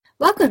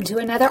Welcome to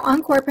another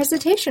Encore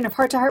presentation of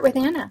Heart to Heart with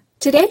Anna.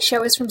 Today's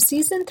show is from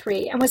Season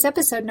 3 and was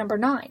episode number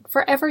 9,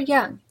 Forever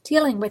Young,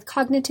 dealing with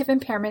cognitive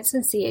impairments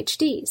and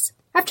CHDs.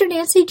 After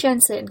Nancy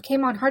Jensen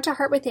came on Heart to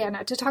Heart with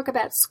Anna to talk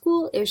about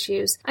school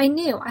issues, I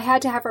knew I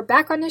had to have her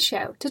back on the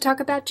show to talk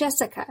about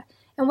Jessica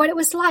and what it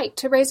was like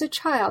to raise a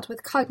child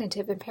with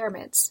cognitive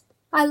impairments.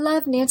 I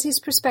love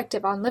Nancy's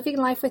perspective on living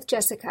life with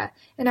Jessica,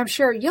 and I'm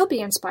sure you'll be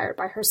inspired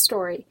by her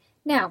story.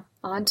 Now,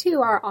 on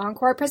to our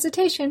Encore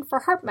presentation for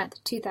Heart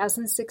Month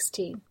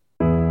 2016.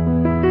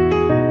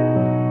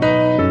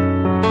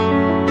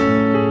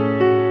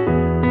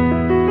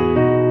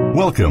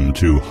 Welcome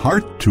to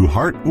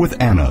Heart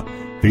with Anna,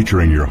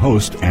 featuring your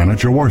host, Anna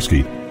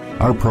Jaworski.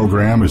 Our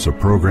program is a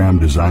program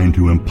designed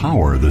to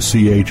empower the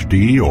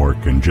CHD or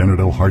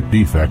congenital heart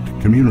defect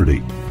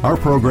community. Our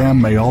program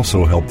may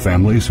also help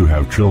families who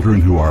have children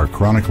who are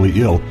chronically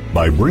ill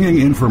by bringing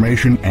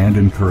information and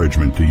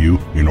encouragement to you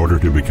in order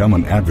to become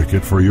an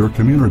advocate for your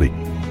community.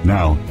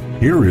 Now,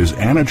 here is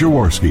Anna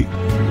Jaworski.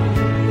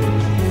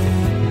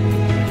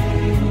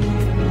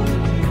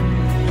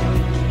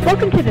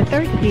 Welcome to the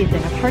third season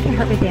of Heart to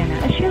Heart with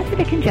Anna, a show for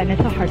the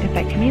congenital heart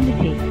defect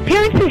community.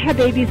 Parents who have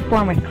babies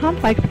born with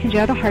complex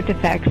congenital heart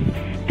defects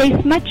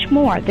face much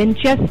more than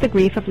just the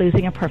grief of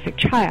losing a perfect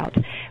child.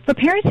 For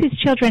parents whose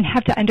children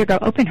have to undergo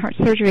open heart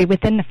surgery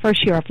within the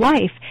first year of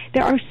life,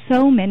 there are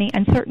so many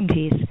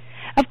uncertainties.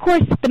 Of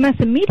course, the most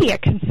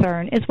immediate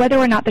concern is whether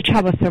or not the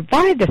child will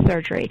survive the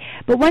surgery,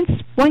 but once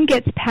one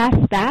gets past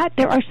that,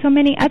 there are so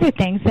many other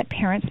things that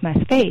parents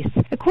must face.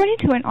 According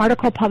to an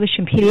article published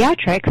in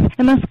Pediatrics,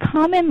 the most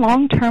common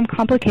long-term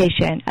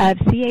complication of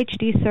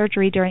CHD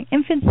surgery during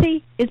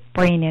infancy is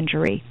brain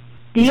injury.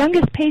 The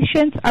youngest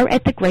patients are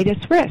at the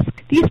greatest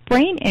risk. These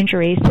brain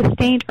injuries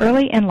sustained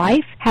early in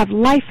life have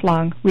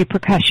lifelong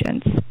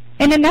repercussions.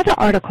 In another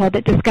article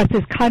that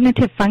discusses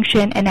cognitive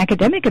function and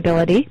academic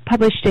ability,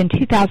 published in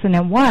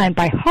 2001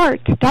 by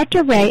Hart,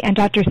 Dr. Ray and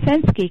Dr.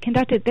 Sensky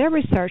conducted their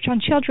research on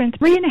children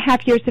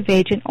 3.5 years of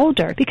age and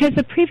older because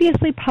the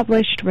previously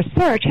published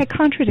research had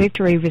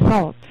contradictory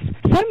results.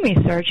 Some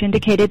research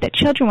indicated that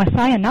children with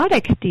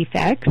cyanotic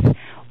defects,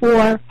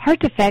 or heart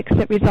defects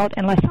that result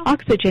in less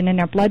oxygen in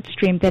their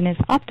bloodstream than is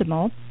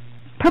optimal,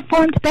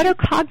 performed better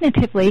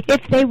cognitively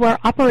if they were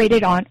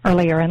operated on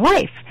earlier in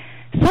life.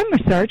 Some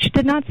research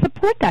did not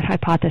support that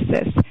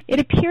hypothesis. It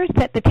appears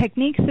that the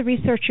techniques the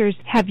researchers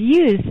have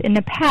used in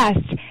the past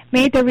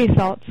made their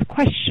results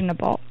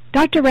questionable.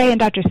 Dr. Ray and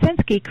Dr.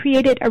 Sensky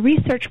created a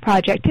research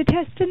project to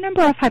test a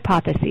number of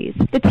hypotheses.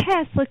 The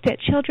test looked at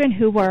children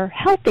who were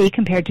healthy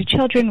compared to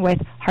children with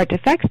heart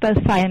defects, both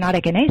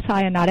cyanotic and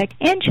acyanotic,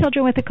 and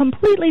children with a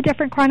completely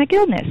different chronic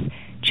illness,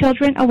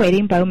 children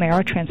awaiting bone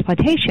marrow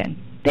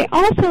transplantation. They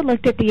also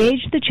looked at the age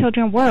the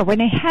children were when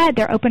they had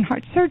their open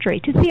heart surgery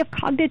to see if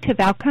cognitive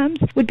outcomes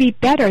would be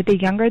better the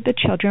younger the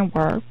children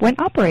were when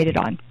operated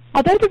on.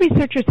 Although the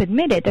researchers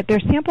admitted that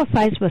their sample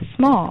size was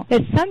small,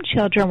 that some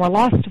children were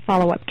lost to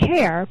follow-up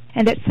care,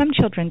 and that some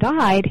children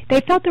died,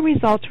 they felt the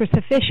results were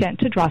sufficient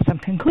to draw some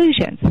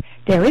conclusions.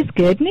 There is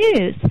good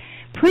news.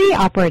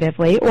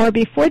 Pre-operatively, or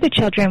before the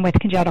children with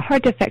congenital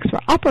heart defects were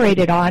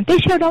operated on, they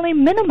showed only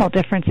minimal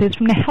differences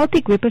from the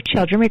healthy group of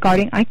children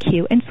regarding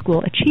IQ and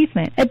school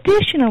achievement.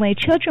 Additionally,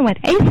 children with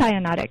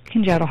acyanotic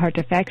congenital heart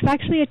defects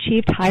actually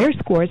achieved higher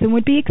scores than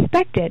would be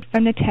expected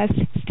from the test's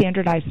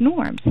standardized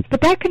norms.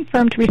 But that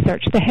confirmed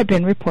research that had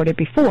been reported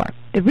before.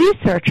 The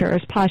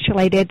researchers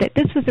postulated that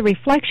this was a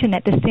reflection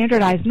that the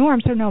standardized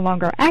norms are no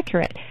longer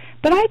accurate.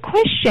 But I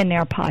question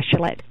their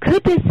postulate.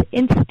 Could this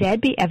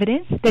instead be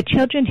evidence that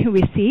children who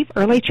receive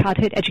early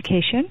childhood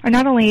education are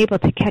not only able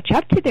to catch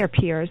up to their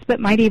peers, but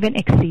might even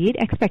exceed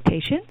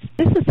expectations?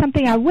 This is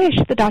something I wish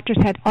the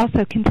doctors had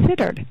also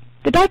considered.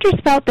 The doctors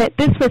felt that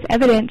this was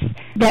evidence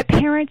that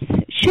parents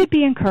should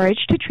be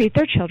encouraged to treat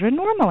their children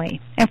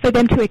normally and for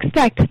them to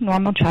expect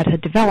normal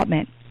childhood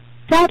development.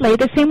 Sadly,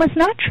 the same was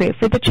not true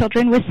for the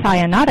children with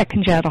cyanotic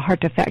congenital heart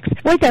defects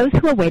or those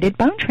who awaited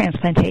bone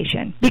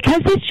transplantation.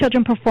 Because these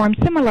children performed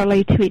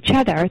similarly to each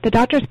other, the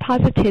doctors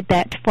posited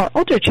that, for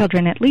older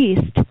children at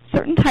least,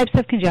 certain types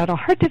of congenital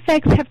heart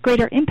defects have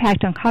greater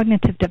impact on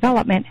cognitive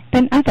development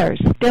than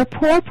others. Their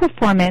poor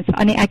performance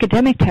on the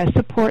academic test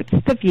supports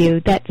the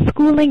view that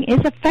schooling is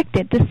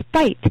affected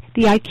despite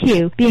the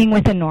IQ being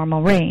within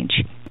normal range.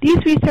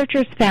 These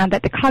researchers found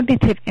that the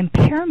cognitive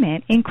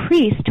impairment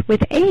increased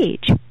with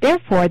age.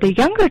 Therefore, the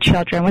younger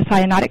children with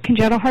cyanotic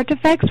congenital heart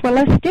defects were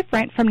less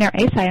different from their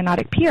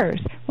acyanotic peers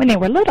when they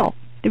were little.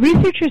 The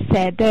researchers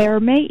said there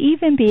may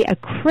even be a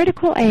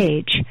critical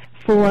age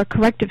for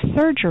corrective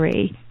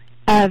surgery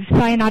of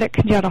cyanotic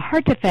congenital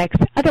heart defects.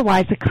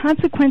 Otherwise, the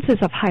consequences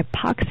of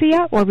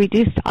hypoxia or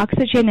reduced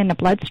oxygen in the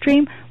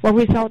bloodstream will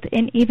result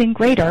in even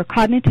greater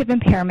cognitive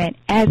impairment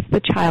as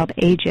the child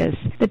ages.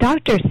 The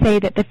doctors say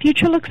that the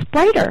future looks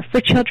brighter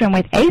for children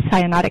with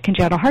acyanotic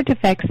congenital heart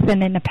defects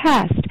than in the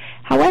past.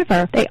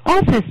 However, they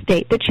also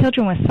state that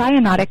children with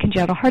cyanotic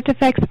congenital heart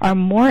defects are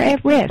more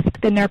at risk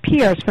than their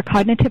peers for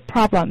cognitive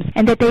problems,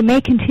 and that they may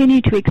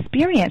continue to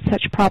experience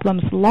such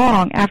problems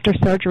long after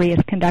surgery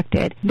is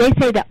conducted. They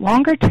say that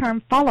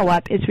longer-term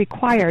follow-up is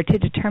required to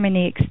determine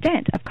the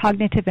extent of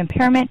cognitive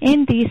impairment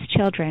in these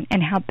children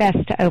and how best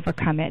to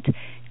overcome it.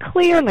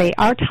 Clearly,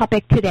 our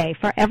topic today,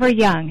 Forever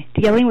Young,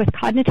 dealing with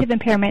cognitive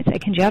impairments and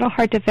congenital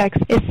heart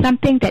defects, is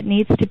something that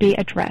needs to be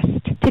addressed.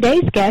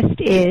 Today's guest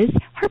is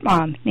Heart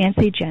Mom,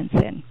 Nancy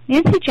Jensen.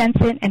 Nancy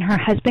Jensen and her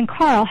husband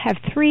Carl have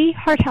 3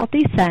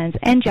 heart-healthy sons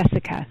and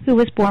Jessica, who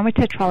was born with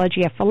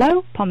tetralogy of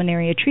Fallot,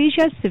 pulmonary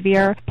atresia,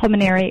 severe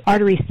pulmonary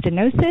artery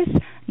stenosis,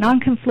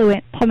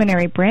 non-confluent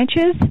pulmonary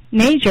branches,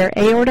 major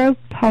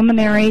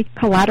aortopulmonary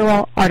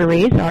collateral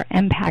arteries, or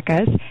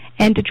MPACAs,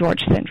 and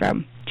DeGeorge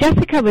syndrome.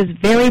 Jessica was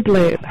very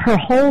blue her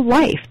whole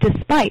life.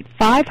 Despite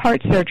 5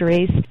 heart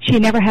surgeries, she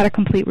never had a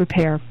complete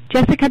repair.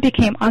 Jessica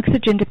became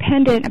oxygen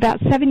dependent about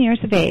 7 years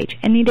of age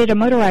and needed a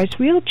motorized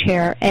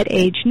wheelchair at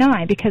age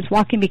 9 because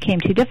walking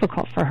became too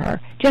difficult for her.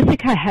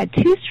 Jessica had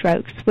 2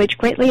 strokes, which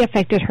greatly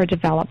affected her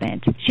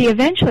development. She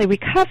eventually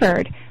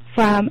recovered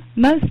from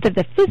most of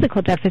the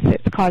physical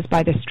deficits caused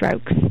by the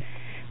strokes,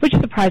 which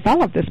surprised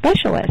all of the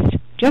specialists.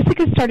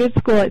 Jessica started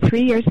school at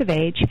 3 years of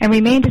age and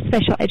remained in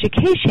special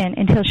education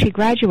until she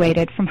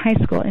graduated from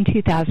high school in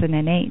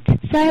 2008.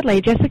 Sadly,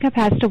 Jessica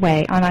passed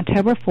away on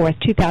October 4th,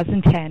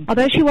 2010.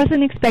 Although she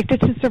wasn't expected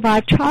to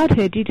survive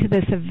childhood due to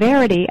the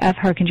severity of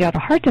her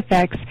congenital heart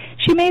defects,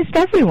 she amazed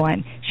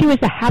everyone. She was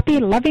a happy,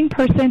 loving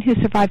person who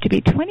survived to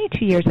be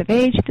 22 years of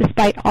age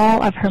despite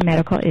all of her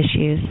medical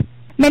issues.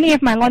 Many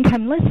of my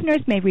longtime listeners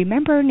may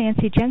remember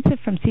Nancy Jensen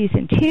from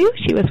Season 2.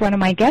 She was one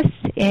of my guests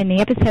in the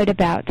episode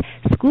about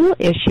school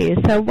issues.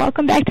 So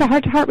welcome back to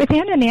Heart with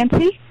Anna,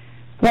 Nancy.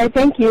 Well,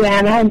 thank you,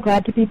 Anna. I'm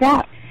glad to be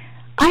back.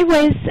 I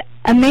was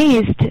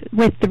amazed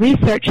with the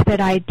research that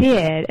I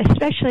did,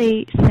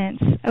 especially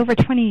since over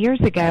 20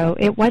 years ago,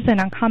 it wasn't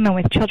uncommon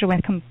with children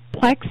with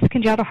complex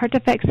congenital heart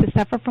defects to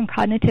suffer from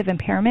cognitive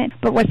impairment.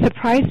 But what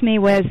surprised me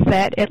was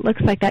that it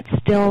looks like that's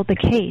still the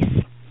case.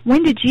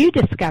 When did you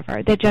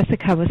discover that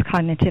Jessica was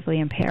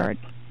cognitively impaired?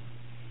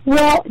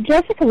 Well,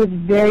 Jessica was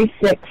very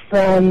sick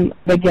from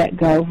the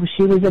get-go.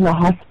 She was in the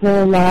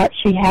hospital a lot.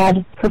 She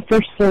had her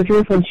first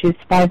surgery when she was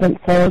 5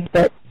 months old,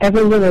 but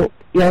every little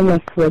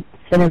illness would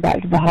send her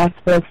back to the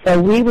hospital.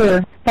 So we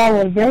were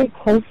followed very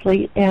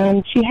closely,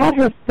 and she had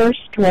her first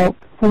stroke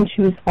when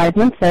she was 5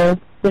 months old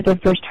with her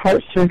first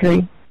heart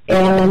surgery.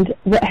 And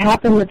what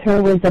happened with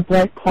her was a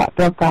blood clot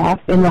broke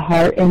off in the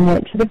heart and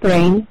went to the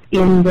brain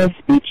in the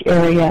speech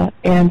area,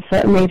 and so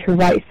it made her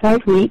right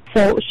side weak.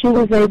 So she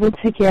was able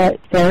to get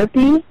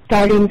therapy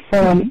starting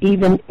from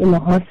even in the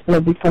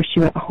hospital before she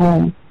went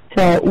home.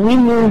 So we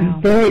knew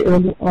very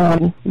early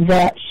on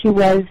that she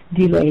was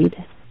delayed.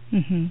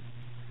 Mm-hmm.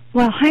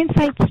 Well,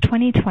 hindsight's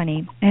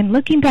 20/20, and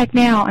looking back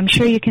now, I'm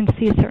sure you can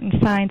see certain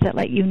signs that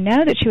let you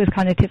know that she was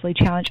cognitively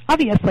challenged.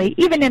 Obviously,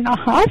 even in the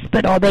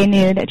hospital, they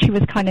knew that she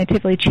was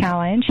cognitively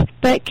challenged.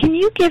 But can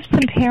you give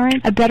some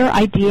parents a better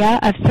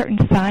idea of certain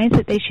signs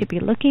that they should be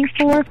looking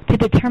for to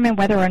determine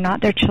whether or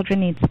not their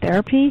children needs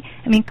therapy?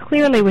 I mean,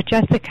 clearly with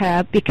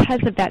Jessica, because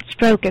of that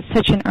stroke at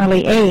such an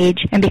early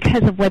age, and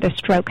because of where the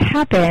stroke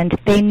happened,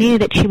 they knew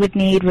that she would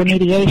need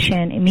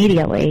remediation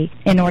immediately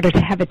in order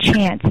to have a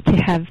chance to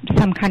have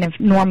some kind of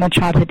normal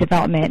childhood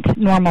development,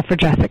 normal for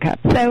Jessica.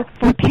 So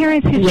for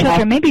parents whose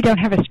children maybe don't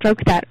have a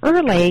stroke that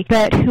early,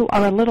 but who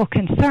are a little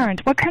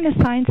concerned, what kind of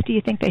signs do you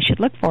think they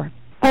should look for?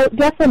 Oh,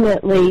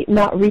 definitely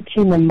not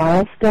reaching the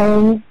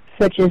milestones,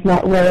 such as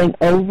not rolling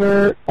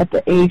over at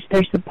the age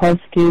they're supposed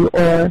to,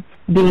 or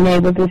being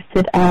able to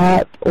sit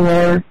up,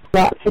 or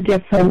lots of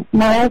different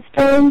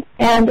milestones.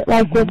 And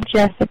like with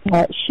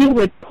Jessica, she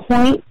would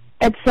point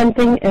at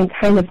something and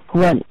kind of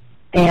grunt.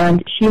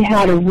 And she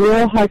had a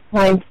real hard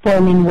time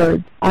forming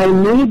words. I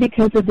knew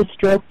because of the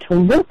stroke to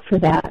look for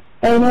that.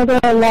 I know there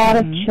are a lot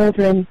of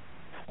children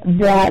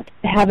that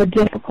have a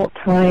difficult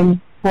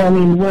time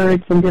forming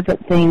words and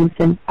different things.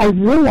 And I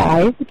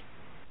realized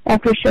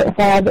after a short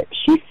while that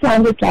she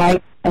sounded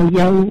like a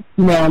young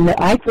man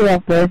that I grew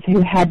up with who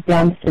had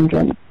Down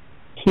syndrome.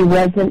 He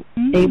wasn't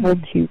able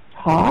to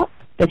talk,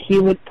 but he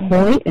would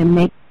point and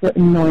make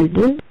certain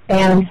noises.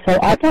 And so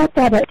I brought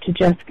that up to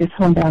Jessica's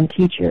homebound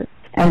teacher.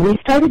 And we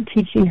started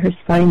teaching her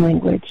sign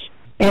language.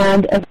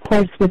 And, of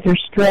course, with her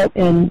stroke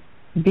and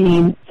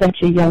being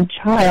such a young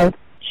child,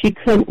 she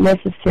couldn't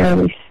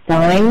necessarily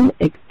sign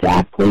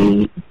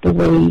exactly the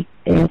way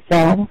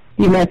ASL,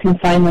 the American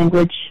Sign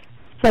Language.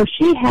 So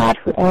she had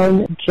her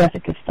own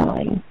Jessica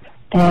sign.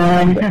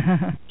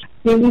 And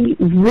she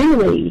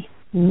really,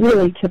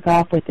 really took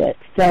off with it.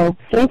 So,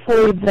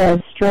 thankfully,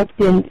 the stroke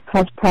didn't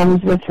cause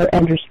problems with her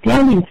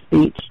understanding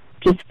speech,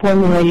 just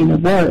formulating the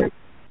words.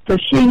 So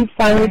she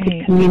finally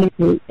could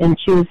communicate, and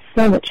she was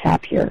so much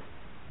happier.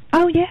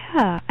 Oh,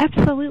 yeah,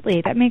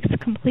 absolutely. That makes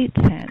complete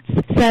sense.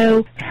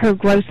 So her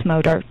gross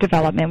motor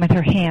development with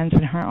her hands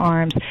and her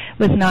arms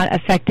was not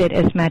affected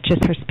as much as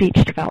her speech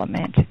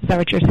development. Is that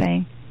what you're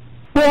saying?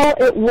 Well,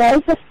 it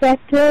was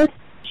affected,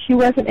 She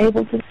wasn't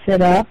able to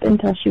sit up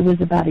until she was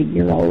about a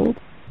year old.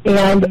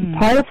 And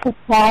part of her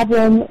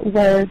problem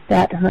was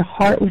that her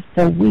heart was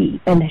so weak,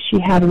 and she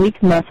had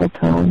weak muscle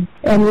tone,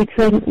 and we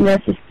couldn't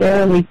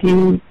necessarily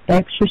do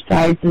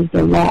exercises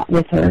a lot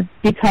with her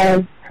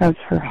because of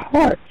her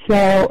heart.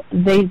 So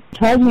they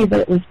told me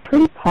that it was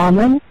pretty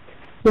common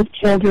with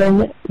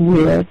children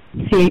with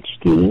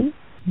CHD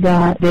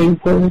that they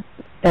were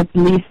at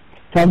least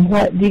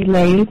somewhat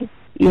delayed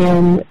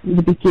in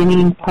the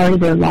beginning part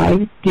of their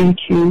lives due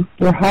to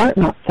their heart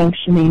not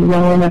functioning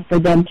well enough for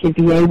them to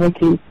be able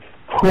to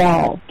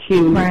crawl,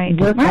 to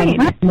work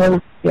on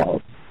motor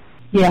skills.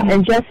 Yeah,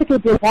 and Jessica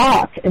did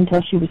walk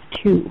until she was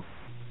 2.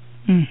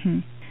 Mm-hmm.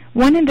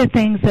 One of the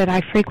things that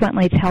I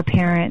frequently tell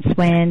parents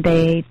when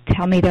they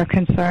tell me they're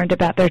concerned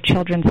about their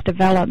children's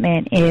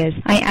development is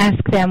I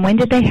ask them, when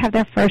did they have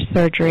their first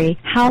surgery?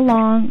 How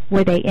long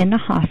were they in the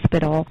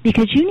hospital?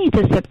 Because you need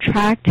to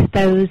subtract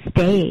those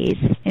days,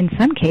 in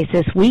some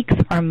cases weeks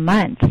or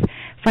months,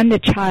 from the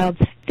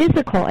child's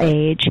physical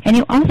age, and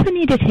you also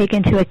need to take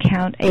into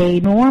account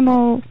a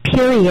normal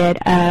period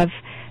of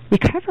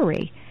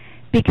recovery,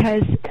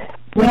 because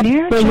when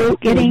they're just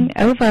getting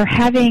over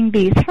having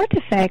these heart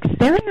defects,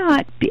 they're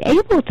not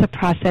able to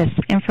process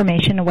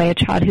information the way a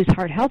child who's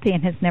heart healthy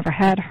and has never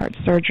had heart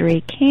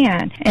surgery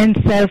can. And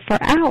so for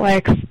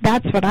Alex,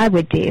 that's what I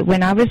would do.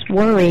 When I was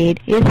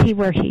worried, is he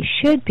where he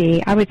should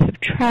be, I would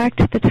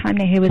subtract the time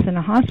that he was in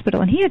the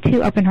hospital. And he had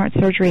 2 open heart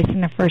surgeries in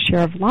the first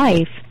year of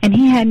life, and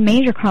he had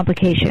major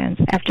complications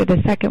after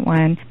the second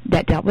one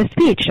that dealt with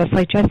speech, just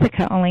like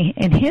Jessica, only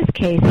in his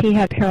case, he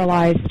had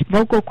paralyzed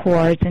vocal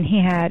cords and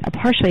he had a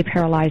partially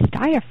paralyzed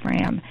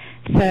diaphragm.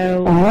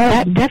 So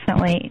that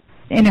definitely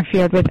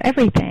interfered with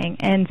everything.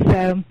 And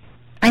so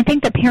I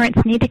think that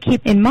parents need to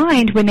keep in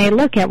mind when they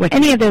look at what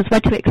any of those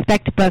What to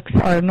Expect books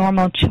or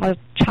normal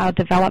child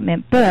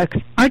development books,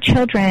 our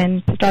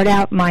children start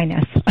out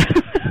minus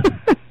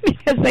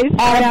because they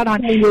start out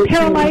on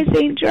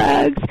paralyzing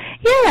drugs.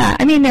 Yeah,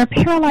 I mean, they're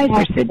paralyzed,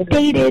 they're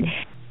sedated,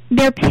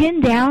 they're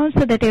pinned down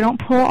so that they don't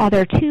pull all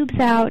their tubes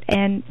out,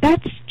 and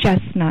that's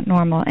just not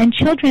normal. And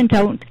children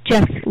don't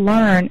just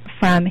learn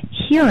from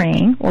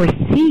hearing or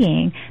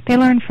seeing, they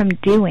learn from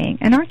doing.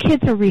 And our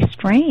kids are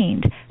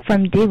restrained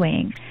from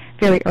doing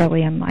very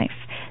early in life.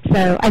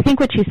 So I think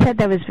what you said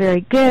that was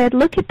very good.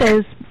 Look at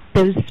those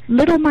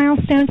little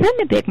milestones and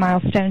the big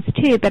milestones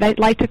too, but I'd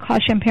like to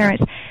caution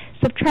parents,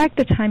 subtract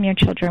the time your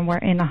children were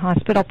in the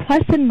hospital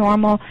plus a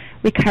normal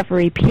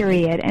recovery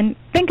period. And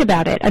think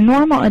about it. A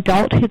normal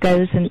adult who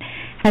goes and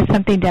has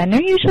something done,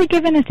 they're usually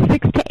given a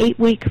 6 to 8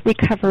 week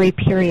recovery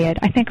period.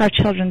 I think our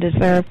children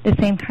deserve the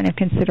same kind of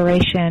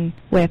consideration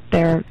with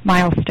their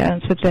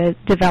milestones, with the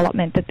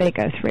development that they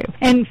go through.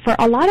 And for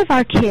a lot of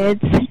our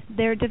kids,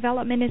 their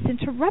development is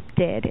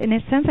interrupted, and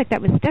it sounds like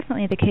that was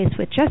definitely the case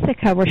with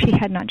Jessica, where she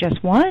had not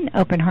just one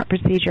open heart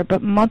procedure,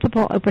 but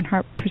multiple open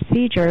heart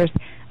procedures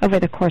over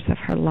the course of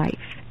her life.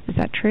 Is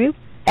that true?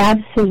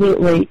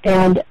 Absolutely.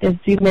 And as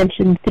you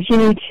mentioned, that you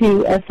need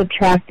to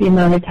subtract the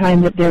amount of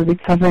time that they're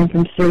recovering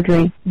from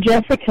surgery.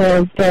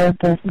 Jessica's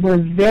therapists were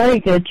very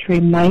good to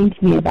remind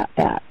me about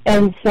that.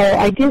 And so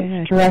I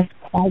didn't stress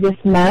all this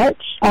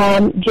much.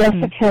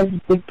 Jessica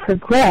would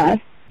progress.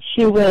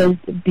 She was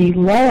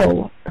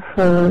below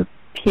her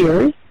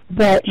peers,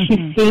 but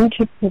she seemed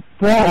to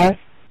progress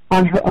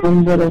on her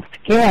own little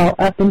scale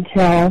up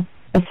until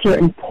a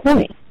certain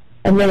point.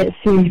 And then it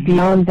seemed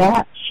beyond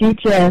that, she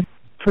just,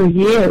 for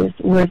years,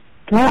 was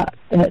stuck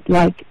at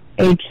like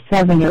age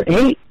 7 or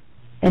 8.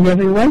 And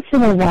every once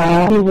in a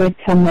while, she would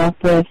come up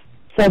with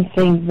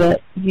something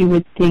that you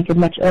would think a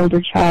much older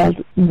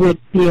child would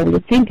be able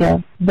to think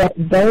of. But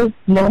those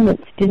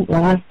moments didn't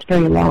last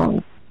very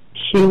long.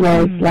 She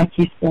was, like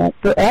you said,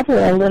 forever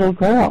a little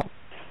girl.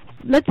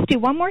 Let's do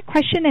one more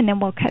question, and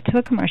then we'll cut to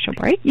a commercial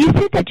break. You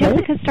said that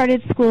Jessica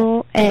started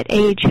school at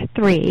age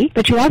 3,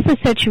 but you also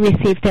said she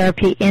received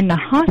therapy in the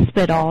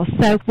hospital.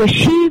 So was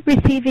she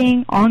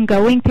receiving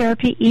ongoing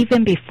therapy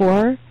even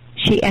before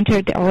she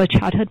entered the early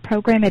childhood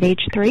program at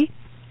age 3?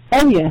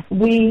 Oh, yes.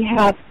 We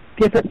have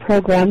different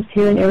programs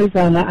here in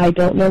Arizona. I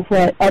don't know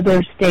what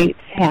other states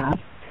have,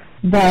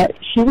 but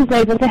she was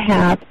able to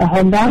have a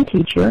homebound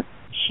teacher.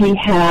 She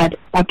had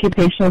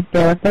occupational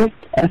therapist,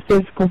 a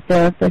physical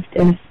therapist,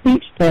 and a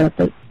speech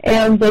therapist.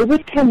 And they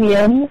would come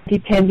in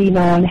depending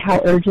on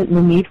how urgent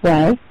the need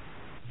was.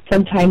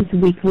 Sometimes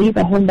weekly.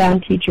 The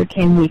homebound teacher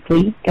came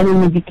weekly. And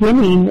in the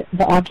beginning,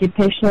 the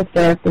occupational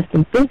therapist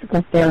and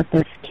physical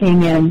therapist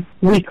came in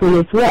weekly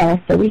as well.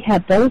 So we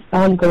had those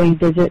ongoing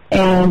visits.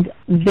 And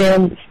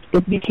then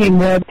it became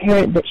more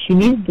apparent that she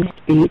needed the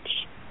speech.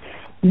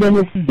 Then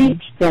the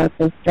speech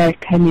therapist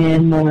started coming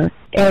in more.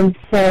 And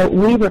so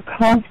we were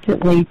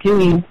constantly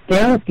doing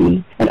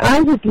therapy, and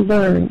I would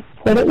learn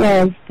what it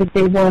was that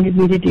they wanted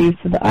me to do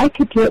so that I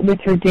could do it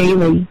with her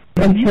daily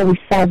until we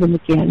saw them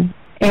again.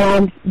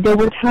 And there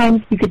were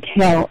times you could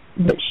tell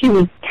that she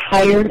was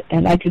tired,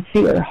 and I could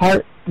see her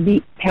heart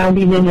beat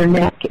pounding in her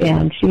neck,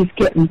 and she was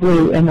getting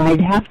blue, and I'd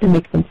have to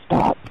make them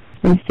stop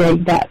and say,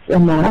 that's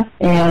enough,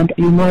 and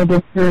be more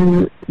with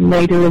her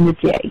later in the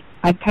day.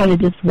 I kind of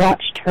just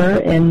watched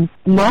her and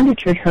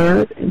monitored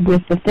her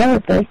with the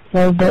therapist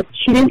so that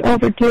she didn't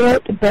overdo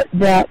it, but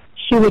that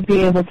she would be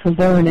able to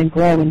learn and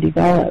grow and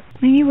develop.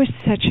 You were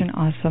such an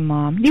awesome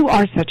mom. You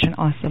are such an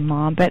awesome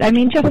mom. But, I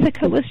mean,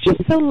 Jessica was just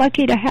so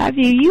lucky to have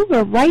you. You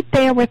were right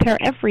there with her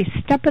every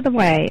step of the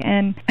way,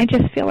 and I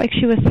just feel like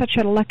she was such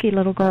a lucky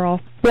little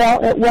girl.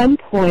 Well, at one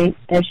point,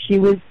 as she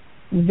was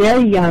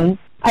very young,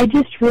 I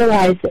just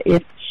realized that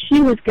if she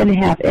was going to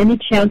have any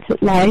chance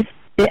at life,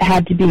 it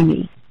had to be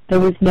me. There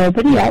was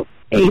nobody else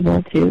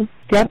able to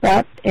step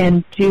up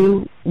and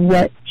do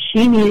what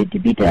she needed to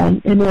be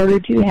done in order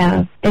to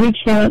have any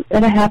chance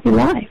at a happy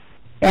life.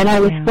 And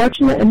I was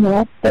fortunate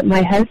enough that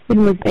my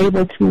husband was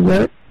able to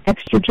work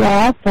extra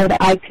jobs so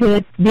that I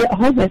could be at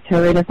home with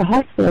her and at the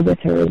hospital with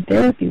her and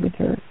therapy with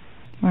her.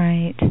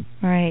 Right,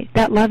 right.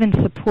 That love and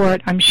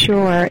support, I'm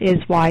sure, is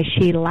why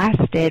she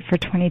lasted for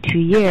 22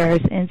 years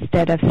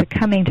instead of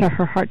succumbing to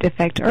her heart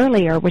defect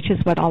earlier, which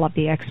is what all of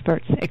the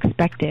experts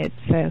expected.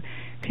 So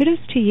kudos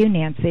to you,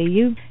 Nancy.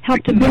 You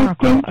helped a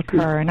miracle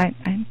occur, and I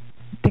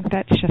think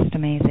that's just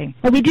amazing.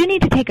 Well, we do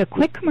need to take a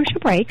quick commercial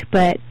break,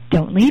 but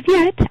don't leave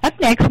yet. Up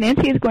next,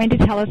 Nancy is going to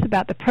tell us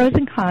about the pros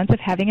and cons of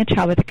having a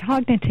child with a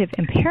cognitive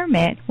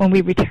impairment when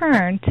we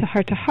return to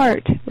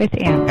Heart with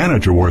Anna. Anna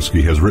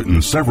Jaworski has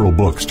written several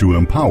books to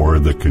empower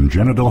the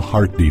congenital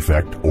heart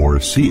defect, or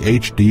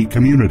CHD,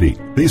 community.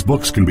 These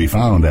books can be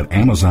found at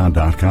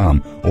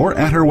Amazon.com or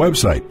at her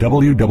website,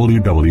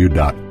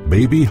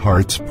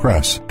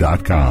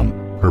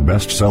 www.babyheartspress.com. Her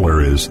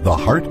bestseller is The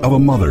Heart of a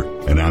Mother,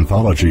 an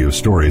anthology of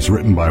stories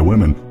written by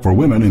women for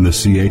women in the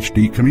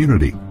CHD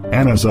community.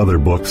 Anna's other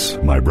books,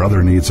 My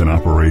Brother Needs an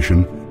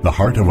Operation, The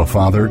Heart of a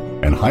Father,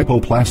 and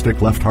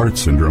Hypoplastic Left Heart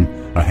Syndrome,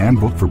 a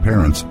handbook for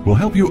parents, will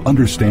help you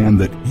understand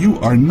that you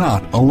are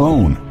not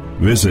alone.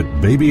 Visit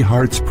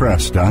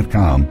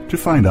babyheartspress.com to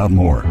find out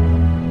more.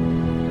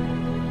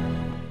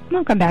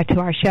 Welcome back to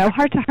our show,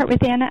 Heart to Heart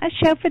with Anna, a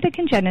show for the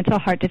congenital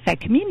heart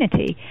defect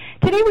community.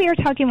 Today we are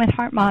talking with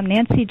Heart Mom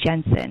Nancy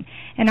Jensen,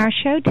 and our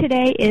show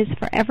today is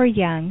Forever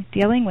Young,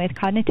 dealing with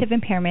cognitive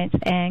impairments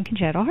and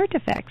congenital heart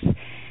defects.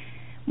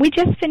 We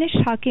just finished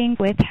talking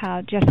with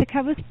how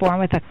Jessica was born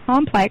with a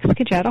complex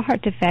congenital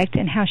heart defect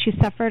and how she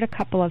suffered a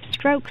couple of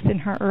strokes in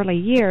her early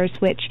years,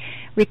 which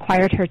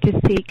required her to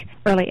seek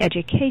early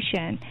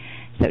education.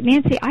 So,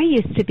 Nancy, I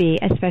used to be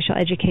a special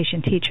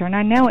education teacher, and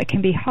I know it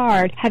can be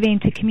hard having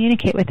to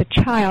communicate with a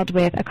child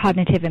with a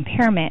cognitive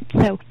impairment.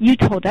 So you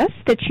told us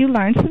that you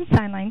learned some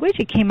sign language.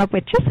 You came up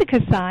with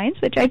Jessica signs,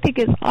 which I think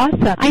is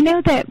awesome. I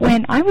know that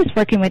when I was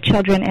working with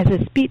children as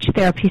a speech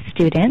therapy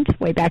student,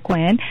 way back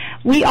when,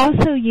 we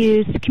also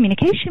used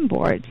communication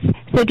boards.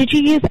 So did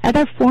you use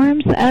other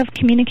forms of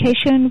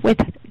communication with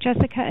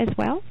Jessica as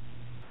well?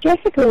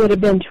 Jessica would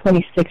have been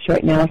 26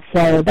 right now,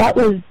 so that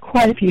was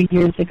quite a few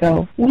years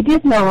ago. We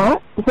did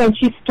not. When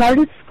she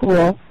started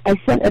school,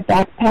 I sent a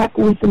backpack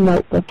with a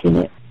notebook in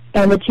it,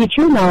 and the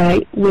teacher and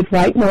I would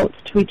write notes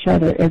to each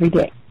other every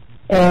day.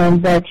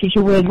 And the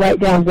teacher would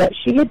write down what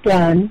she had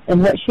done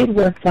and what she had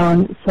worked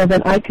on so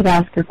that I could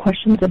ask her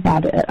questions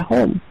about it at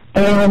home.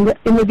 And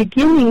in the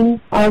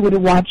beginning, I would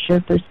watch her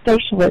for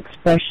facial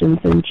expressions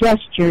and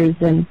gestures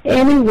and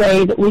any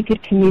way that we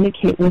could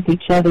communicate with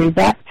each other.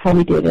 That's how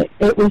we did it.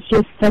 It was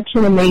just such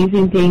an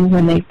amazing thing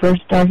when they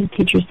first started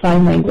teach her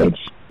sign language.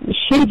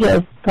 She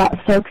just got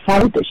so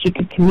excited that she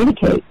could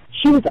communicate.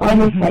 She was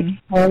almost like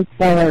a toy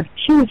seller.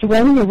 She was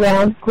running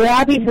around,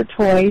 grabbing her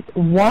toys,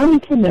 wanting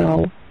to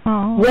know,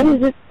 what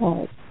is it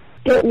called?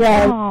 It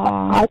was,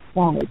 I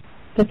cried.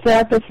 The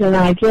therapist and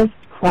I just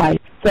cried.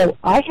 So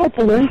I had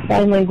to learn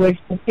sign language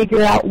to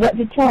figure out what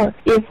to tell her.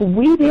 If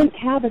we didn't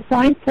have a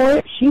sign for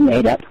it, she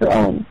made up her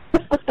own.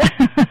 That's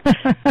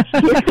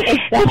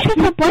just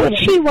how bright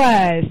she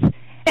was,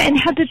 and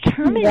how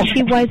determined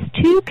she was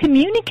to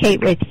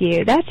communicate with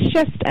you. That's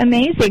just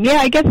amazing.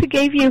 Yeah, I guess it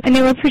gave you a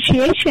new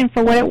appreciation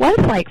for what it was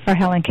like for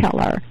Helen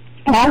Keller.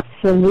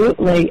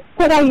 Absolutely.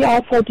 What I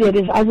also did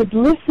is I would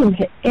listen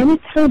to any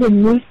kind of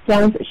new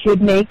sounds that she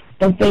would make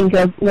and think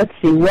of, let's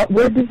see, what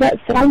word does that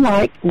sound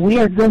like? We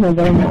are going to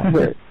learn that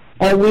word.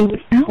 And we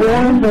would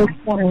form those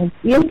sounds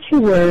into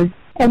words,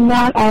 and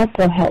that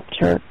also helped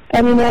her.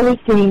 And another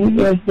thing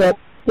is that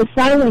the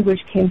sign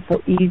language came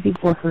so easy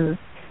for her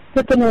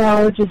that the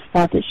neurologist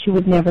thought that she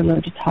would never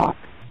learn to talk,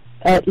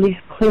 at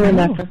least clear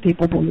enough for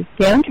people to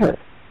understand her.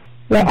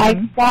 Well,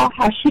 I saw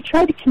how she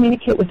tried to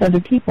communicate with other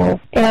people,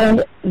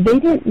 and they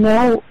didn't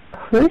know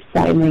her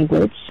sign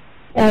language.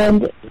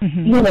 And,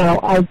 you know,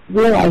 I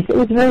realized it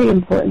was very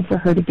important for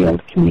her to be able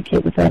to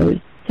communicate with others.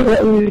 So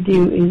what we would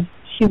do is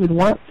she would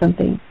want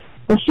something.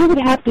 Well, she would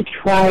have to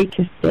try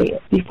to say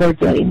it before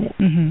getting it.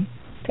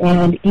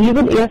 And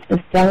even if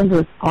the sound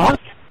was off,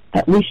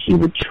 at least she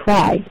would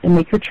try and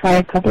make her try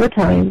a couple of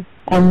times.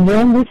 And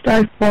then we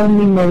started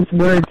forming those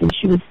words, and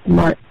she was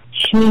smart.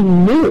 She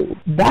knew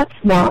that's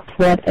not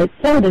what it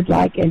sounded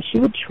like, and she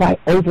would try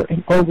over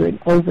and over and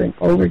over and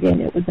over again.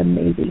 It was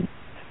amazing.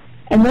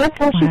 And that's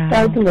how she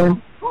started to learn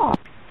to talk.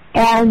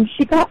 And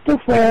she got to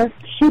where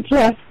she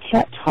just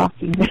kept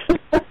talking.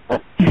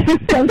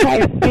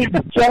 Sometimes we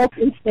joke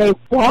and say,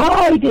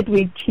 why did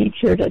we teach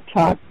her to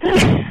talk?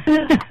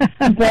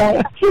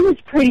 But she was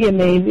pretty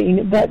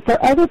amazing. But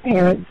for other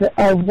parents that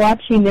are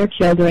watching their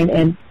children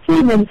and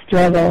seeing them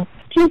struggle,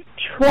 just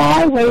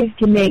try ways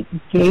to make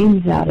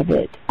games out of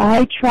it.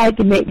 I tried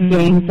to make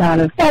games out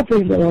of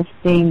every little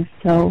thing,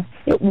 so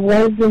it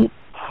wasn't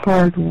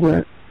hard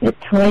work. At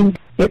times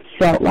it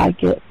felt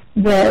like it,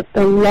 but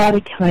a lot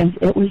of times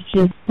it was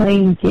just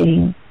playing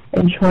games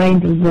and trying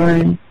to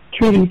learn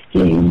through these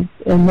games,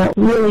 and that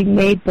really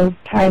made those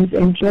times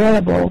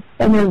enjoyable,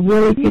 and they're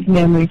really good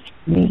memories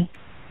for me.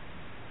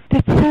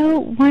 That's so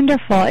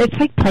wonderful. It's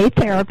like play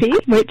therapy,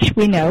 which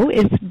we know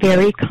is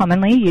very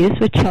commonly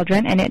used with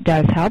children, and it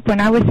does help. When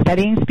I was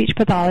studying speech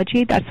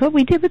pathology, that's what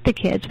we did with the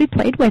kids. We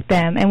played with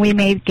them, and we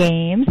made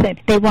games,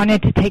 and they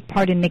wanted to take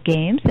part in the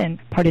games, and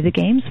part of the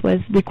games was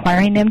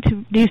requiring them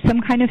to do some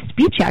kind of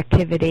speech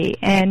activity.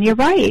 And you're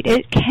right,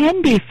 it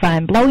can be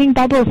fun. Blowing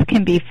bubbles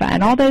can be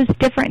fun. All those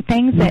different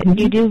things that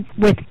you do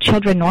with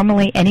children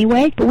normally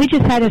anyway, but we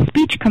just had a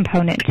speech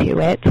component to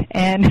it,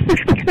 and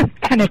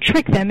kind of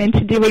trick them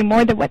into doing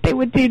more than what they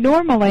would do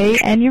normally.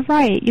 And you're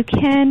right, you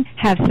can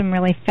have some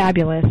really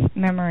fabulous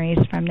memories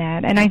from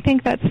that. And I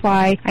think that's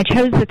why I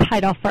chose the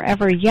title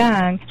Forever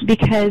Young,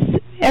 because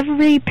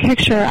every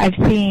picture I've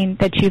seen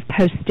that you've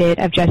posted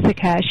of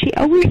Jessica, she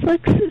always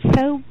looks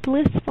so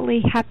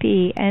blissfully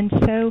happy and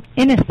so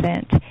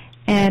innocent.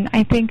 And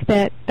I think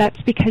that that's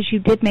because you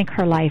did make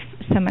her life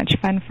so much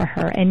fun for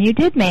her. And you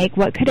did make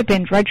what could have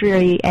been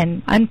drudgery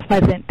and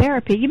unpleasant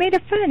therapy, you made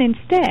it fun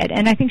instead.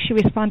 And I think she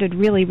responded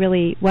really,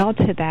 really well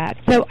to that.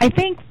 So I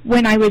think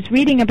when I was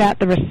reading about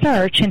the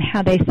research and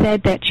how they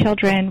said that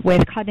children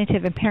with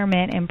cognitive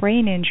impairment and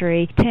brain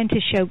injury tend to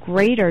show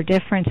greater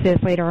differences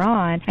later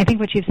on, I think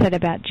what you've said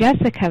about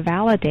Jessica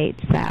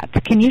validates that.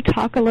 Can you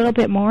talk a little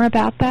bit more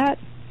about that?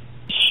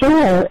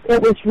 Sure.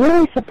 It was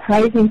really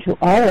surprising to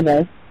all of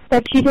us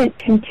that she didn't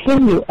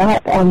continue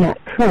up on that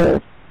curve,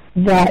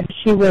 that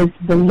she was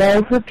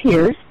below her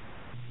peers,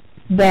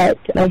 that,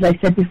 as I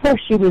said before,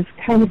 she was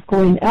kind of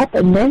going up,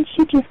 and then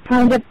she just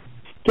kind of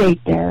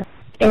stayed there.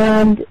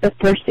 And at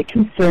first it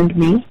concerned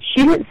me.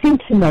 She didn't seem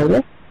to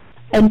notice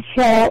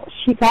until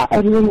she got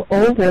a little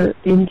older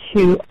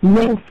into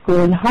middle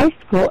school and high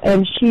school,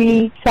 and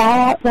she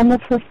saw some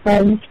of her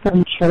friends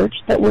from church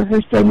that were her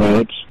same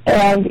age,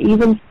 and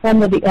even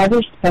some of the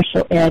other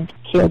special ed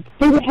kids.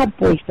 They would have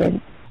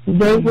boyfriends.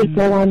 They would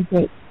go on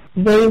breaks.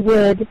 They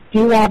would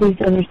do all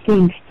these other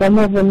things. Some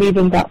of them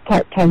even got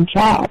part-time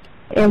jobs.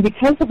 And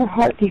because of her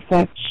heart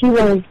defect, she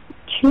was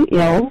too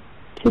ill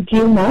to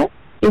do much.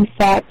 In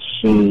fact,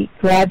 she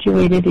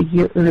graduated a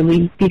year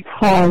early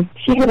because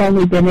she had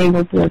only been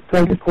able to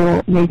go to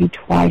school maybe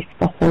twice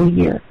the whole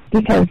year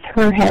because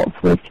her health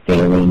was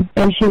failing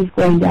and she was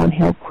going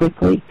downhill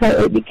quickly. So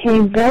it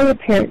became very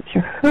apparent to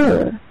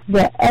her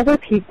that other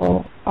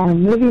people are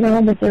moving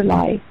on with their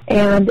life,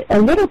 and a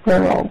little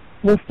girl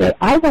will say,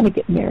 I want to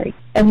get married,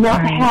 and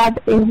not have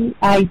any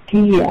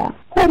idea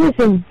what is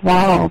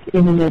involved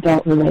in an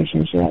adult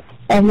relationship.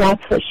 And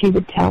that's what she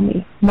would tell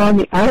me.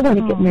 Mommy, I want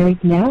to get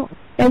married now.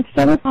 And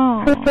some of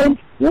her friends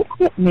did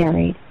get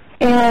married.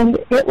 And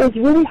it was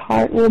really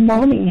hard. Well,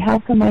 Mommy, how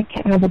come I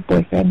can't have a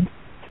boyfriend?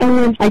 And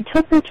then I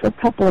took her to a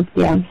couple of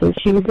dances.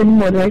 She was in a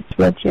motorized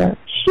wheelchair.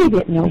 She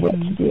didn't know what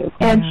to do.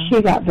 And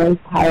she got very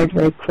tired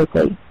very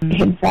quickly.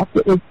 In fact,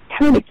 it was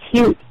kind of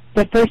cute.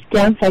 The first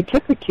dance I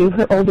took her to,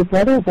 her older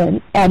brother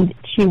went, and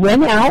she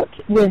went out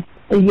with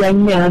a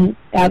young man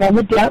out on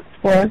the dance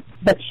floor,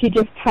 but she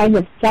just kind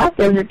of sat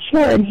there in her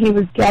chair, and he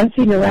was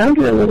dancing around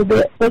her a little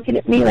bit, looking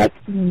at me like,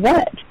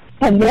 what?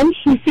 And then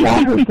she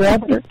saw her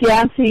brother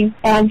dancing,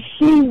 and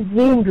she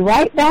zoomed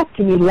right back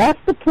to me,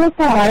 left the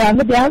profile on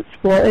the dance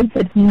floor, and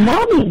said,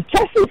 Mommy,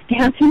 Jessie's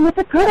dancing with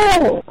a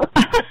girl.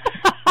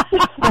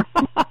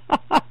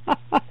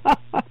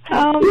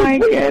 Oh, my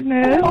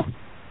goodness.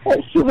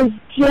 She was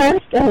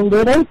just a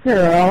little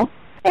girl,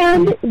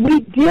 and we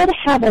did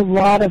have a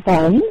lot of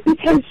fun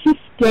because she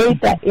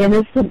stayed that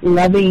innocent,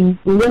 loving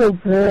little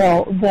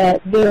girl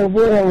that there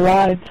were a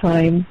lot of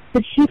times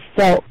that she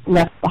felt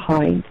left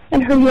behind.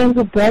 And her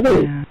younger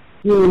brothers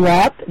grew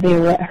up. They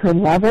were at her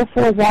level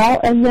for a while,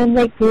 and then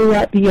they grew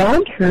up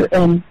beyond her,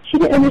 and she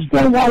didn't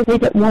understand why they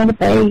didn't want to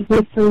play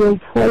with the little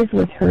toys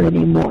with her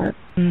anymore.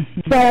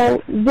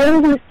 So there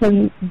were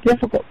some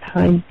difficult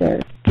times there.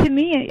 To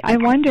me, I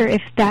wonder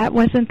if that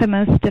wasn't the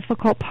most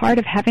difficult part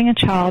of having a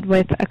child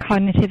with a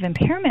cognitive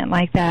impairment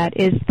like that,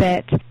 is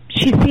that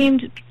she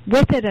seemed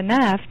with it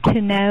enough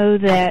to know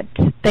that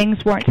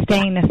things weren't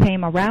staying the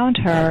same around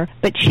her,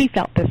 but she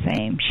felt the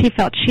same. She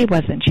felt she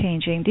wasn't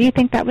changing. Do you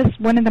think that was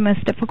one of the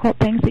most difficult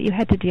things that you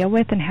had to deal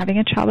with in having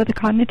a child with a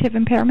cognitive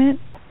impairment?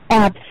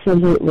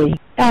 Absolutely.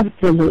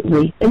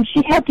 Absolutely. And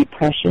she had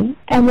depression,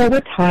 and there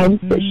were times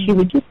that she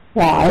would just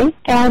cry,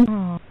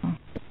 and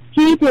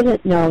she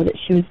didn't know that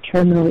she was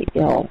terminally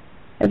ill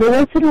Every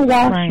once in a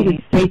while, Right. she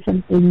would say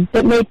something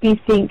that made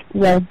me think,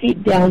 well,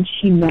 deep down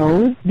she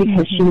knows,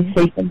 because she would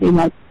say something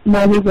like,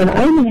 Mommy, when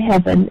I'm in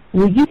heaven,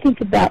 will you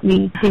think about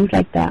me? Things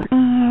like that.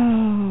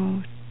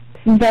 Oh.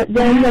 But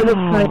then there were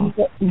times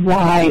that,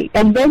 right.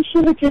 And then she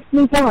would just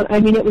move on. I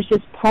mean, it was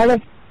just part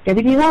of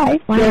everyday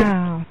life.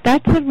 Wow.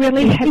 That's a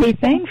really heavy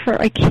thing for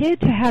a kid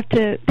to have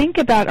to think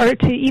about or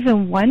to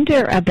even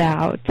wonder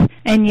about.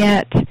 And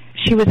yet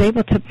she was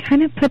able to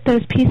kind of put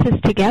those pieces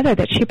together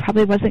that she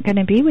probably wasn't going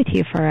to be with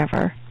you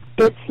forever.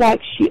 It's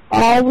like she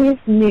always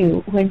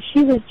knew when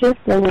she was just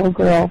a little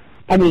girl,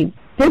 I mean,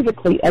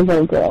 physically a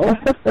little girl.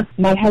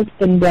 My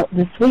husband built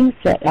the swing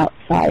set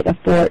outside, a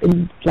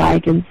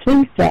 4-in-dragon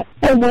swing set.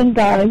 And one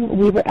time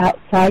we were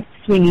outside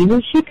swinging,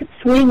 and she could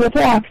swing with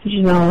her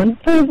oxygen on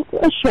for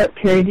a short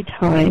period of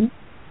time.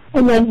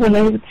 And then when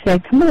I would say,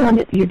 come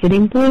on, you're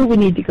getting blue, we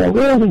need to go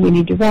in, and we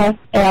need to rest.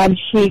 And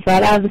she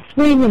got out of the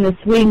swing, and the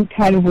swing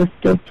kind of was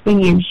still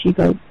swinging. She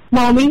goes,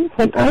 Mommy,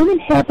 when I'm in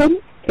heaven,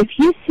 if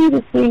you see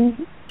the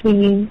swing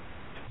swinging,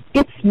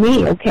 it's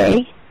me,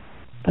 okay?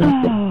 And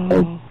I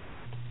said,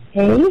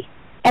 okay.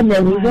 And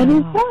then we went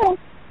inside,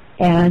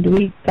 and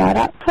we got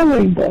out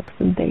coloring books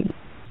and things.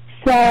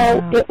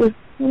 So it was...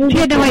 She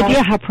had no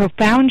idea how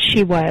profound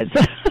she was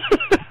with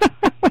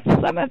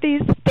some of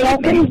these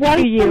statements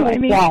to you. I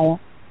mean,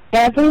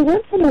 every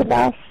once in a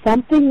while,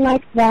 something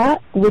like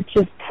that would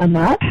just come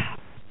up,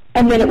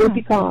 and then it would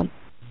be gone.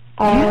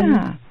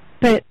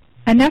 But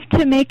enough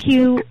to make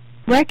you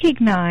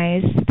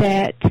recognize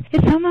that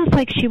it's almost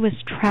like she was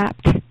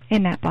trapped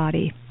in that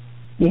body.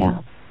 Yeah.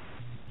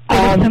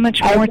 There was so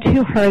much more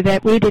to her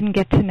that we didn't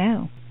get to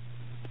know.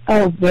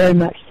 Oh, very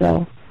much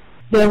so.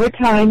 There were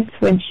times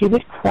when she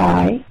would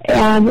cry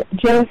and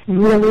just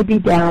really be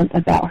down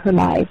about her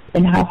life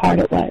and how hard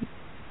it was.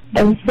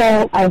 And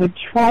so I would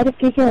try to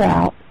figure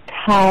out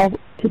how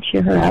to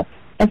cheer her up.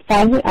 And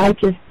finally I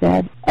just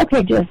said,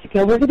 okay,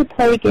 Jessica, we're going to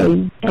play a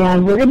game,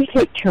 and we're going to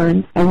take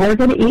turns, and we're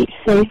going to each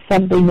say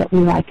something that we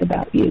like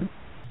about you.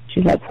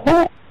 She's like,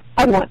 what?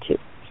 I want to.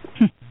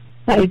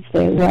 I'd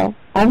say, well,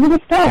 I'm going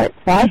to start.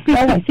 So I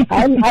said,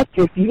 I like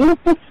your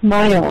beautiful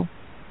smile.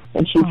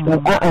 And she'd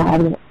go, I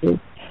don't want to.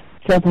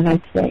 So then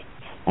I'd say,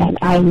 and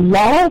I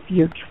love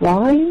your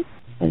drawing,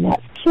 and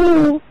that's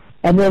 2.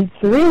 And then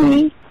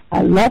 3,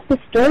 I love the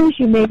stories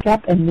you make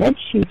up. And then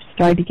she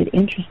started to get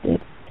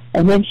interested.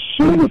 And then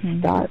she would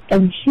start,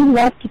 and she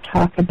loved to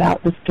talk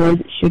about the stories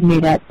that she had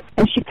made up.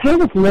 And she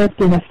kind of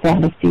lived in a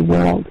fantasy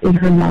world in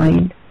her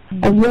mind.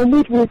 And when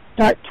we would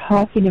start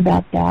talking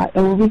about that,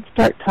 or when we'd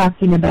start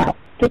talking about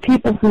the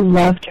people who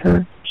loved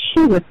her,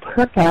 she would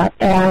perk up,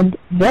 and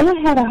then I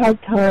had a hard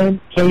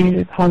time getting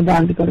her to calm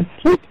down to go to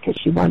sleep because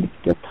she wanted to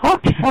still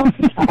talk.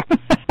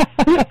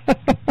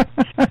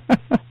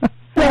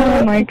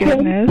 Oh, my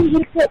goodness. When she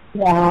would sit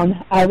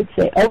down, I would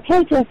say,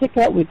 okay,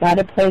 Jessica, we've got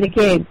to play the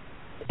game.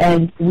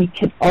 And we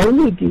could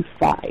only do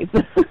 5.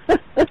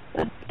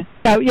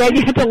 So, yeah,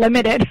 you had to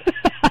limit it.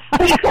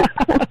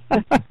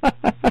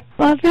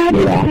 Well, that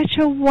is such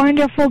a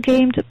wonderful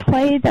game to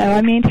play, though.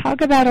 I mean,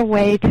 talk about a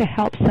way to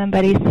help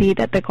somebody see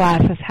that the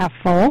glass is half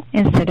full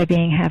instead of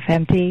being half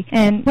empty.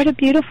 And what a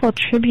beautiful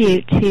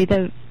tribute to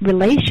the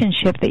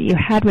relationship that you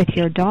had with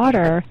your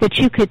daughter, that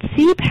you could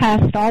see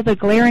past all the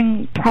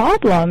glaring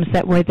problems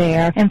that were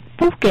there and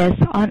focus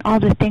on all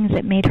the things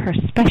that made her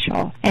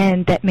special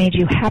and that made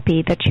you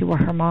happy that you were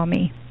her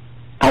mommy.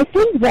 I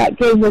think that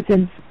game was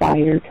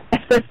inspired.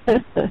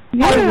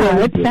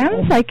 Yeah, it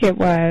sounds like it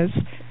was.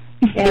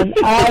 And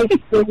I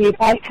believe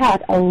I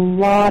had a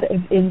lot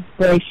of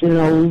inspiration and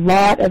a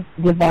lot of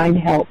divine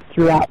help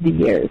throughout the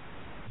years.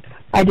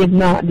 I did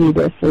not do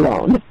this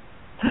alone.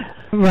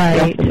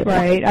 Right,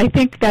 right. I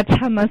think that's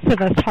how most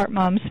of us heart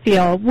moms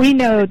feel. We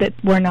know that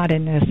we're not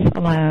in this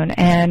alone,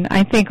 and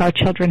I think our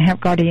children have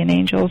guardian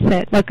angels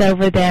that look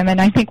over them, and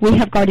I think we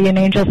have guardian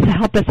angels to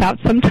help us out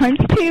sometimes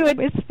too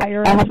and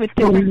inspire us with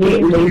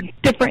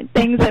different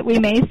things that we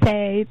may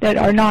say that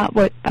are not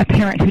what a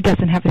parent who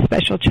doesn't have a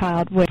special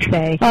child would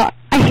say.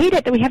 I hate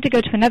it that we have to go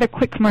to another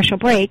quick commercial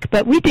break,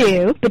 but we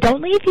do. But don't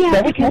leave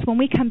yet, because when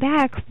we come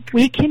back,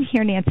 we can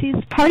hear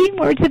Nancy's parting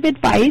words of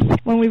advice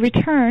when we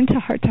return to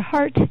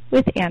Heart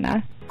with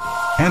Anna.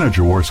 Anna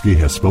Jaworski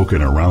has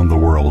spoken around the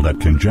world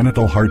at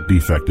congenital heart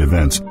defect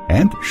events,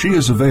 and she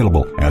is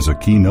available as a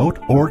keynote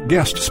or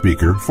guest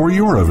speaker for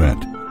your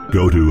event.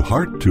 Go to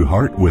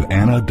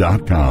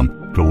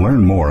hearttoheartwithanna.com to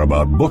learn more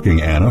about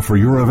booking Anna for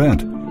your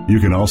event. You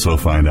can also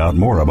find out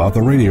more about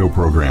the radio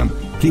program,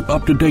 keep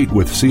up to date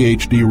with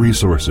CHD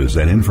resources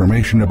and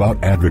information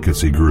about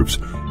advocacy groups,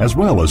 as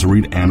well as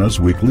read Anna's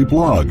weekly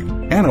blog.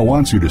 Anna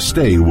wants you to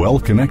stay well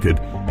connected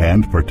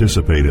and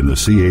participate in the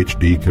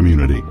CHD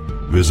community.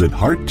 Visit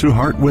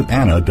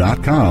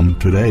hearttoheartwithanna.com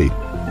today.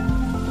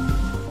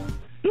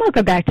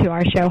 Welcome back to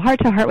our show, Heart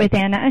to Heart with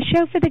Anna, a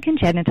show for the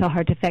congenital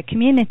heart defect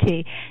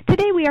community.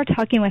 Today we are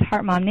talking with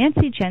heart mom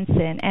Nancy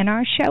Jensen, and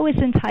our show is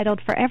entitled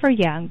Forever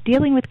Young,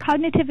 Dealing with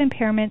Cognitive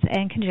Impairments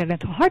and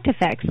Congenital Heart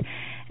Defects.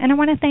 And I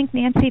want to thank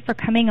Nancy for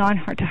coming on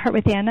Heart to Heart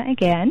with Anna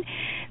again.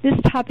 This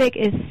topic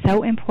is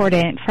so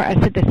important for us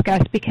to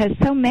discuss because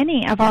so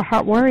many of our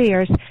heart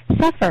warriors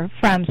suffer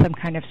from some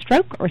kind of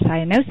stroke or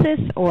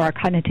cyanosis or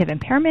cognitive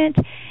impairment.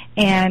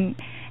 And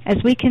as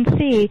we can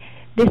see,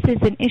 this is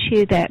an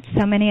issue that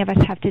so many of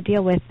us have to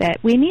deal with, that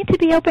we need to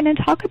be open and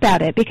talk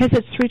about it, because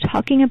it's through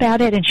talking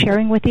about it and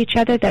sharing with each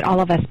other that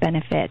all of us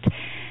benefit.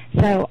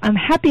 So I'm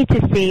happy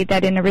to see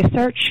that in the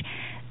research,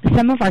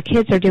 some of our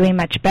kids are doing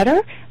much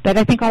better, but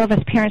I think all of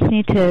us parents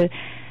need to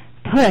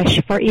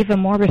push for even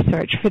more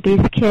research for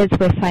these kids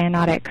with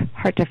cyanotic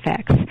heart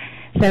defects.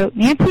 So,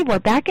 Nancy, we're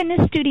back in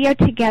the studio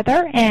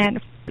together, and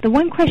the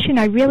one question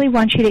I really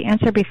want you to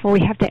answer before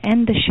we have to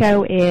end the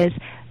show is,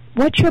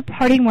 what's your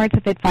parting words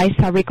of advice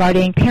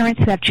regarding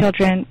parents who have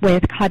children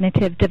with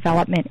cognitive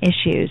development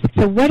issues?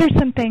 So what are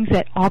some things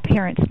that all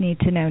parents need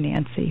to know,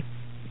 Nancy?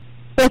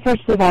 So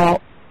first of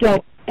all,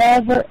 don't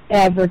ever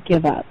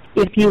give up.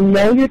 If you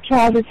know your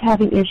child is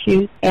having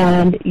issues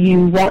and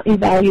you want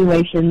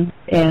evaluations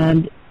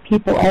and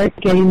people aren't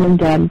getting them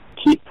done,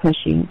 keep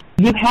pushing.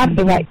 You have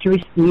the right to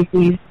receive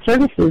these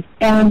services.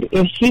 And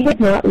if she had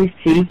not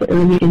received the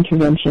early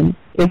intervention,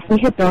 if we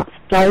had not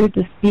started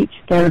the speech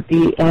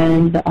therapy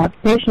and the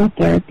occupational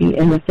therapy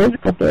and the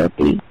physical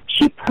therapy,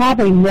 she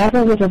probably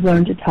never would have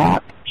learned to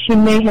talk. She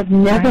may have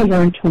never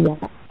learned to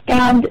walk.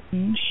 And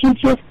she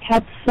just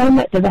had so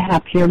much of a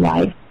happier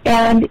life.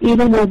 And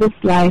even though this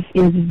life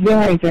is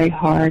very, very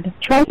hard,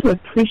 try to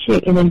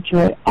appreciate and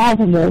enjoy all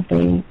the little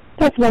things.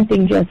 That's one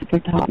thing Jessica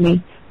taught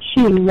me.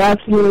 She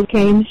loves little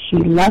games. She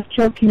loves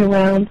joking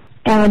around.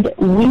 And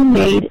we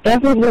made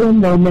every little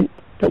moment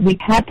that we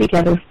had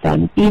together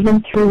fun,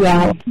 even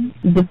throughout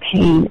the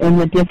pain and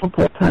the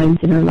difficult times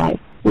in her life.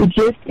 We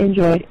just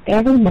enjoyed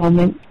every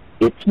moment.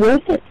 It's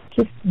worth it.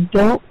 Just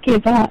don't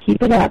give up.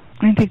 Keep it up.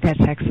 I think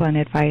that's excellent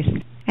advice.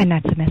 And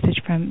that's a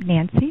message from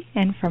Nancy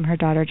and from her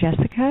daughter,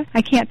 Jessica.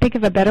 I can't think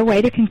of a better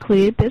way to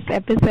conclude this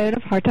episode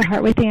of Heart to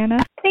Heart with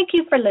Anna. Thank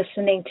you for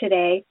listening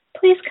today.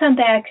 Please come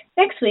back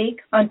next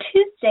week on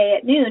Tuesday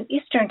at noon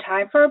Eastern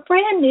Time for a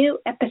brand new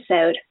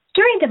episode.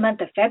 During the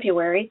month of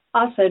February,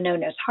 also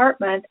known as Heart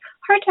Month,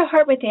 Heart to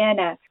Heart with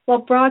Anna will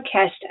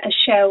broadcast a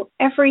show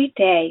every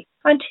day.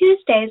 On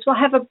Tuesdays, we'll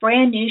have a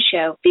brand new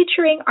show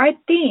featuring our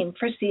theme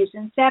for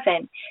Season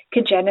 7,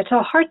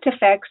 Congenital Heart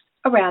Defects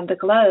Around the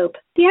Globe.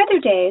 The other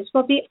days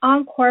will be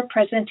Encore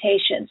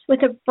presentations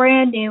with a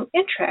brand new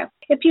intro.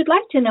 If you'd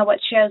like to know what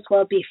shows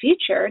will be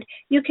featured,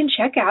 you can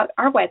check out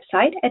our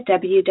website at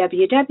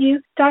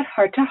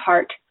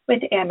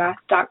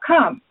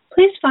www.hearttoheartwithanna.com.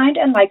 Please find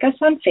and like us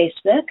on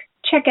Facebook.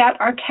 Check out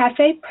our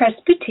Cafe Press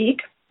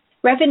Boutique.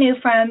 Revenue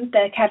from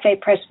the Cafe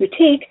Press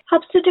Boutique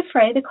helps to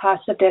defray the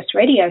cost of this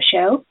radio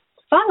show.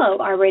 Follow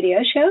our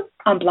radio show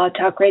on Blog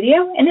Talk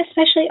Radio and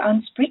especially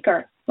on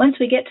Spreaker. Once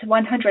we get to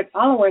 100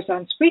 followers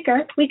on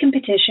Spreaker, we can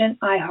petition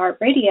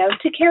iHeartRadio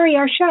to carry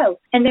our show,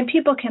 and then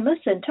people can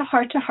listen to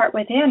Heart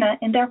with Anna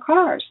in their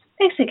cars.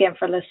 Thanks again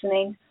for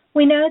listening.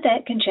 We know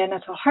that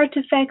congenital heart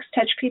defects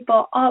touch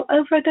people all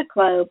over the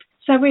globe,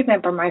 so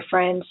remember, my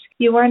friends,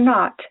 you are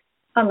not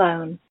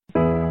alone.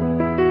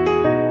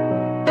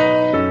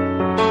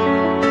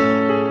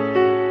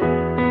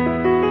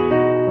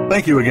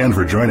 Thank you again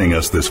for joining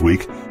us this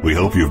week. We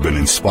hope you've been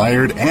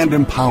inspired and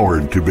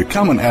empowered to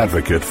become an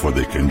advocate for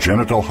the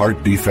congenital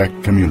heart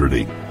defect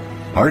community.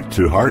 Heart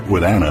to Heart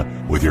with Anna,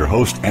 with your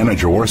host Anna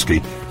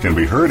Jaworski, can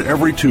be heard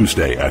every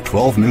Tuesday at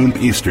 12 noon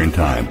Eastern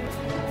Time.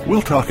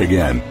 We'll talk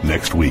again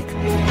next week.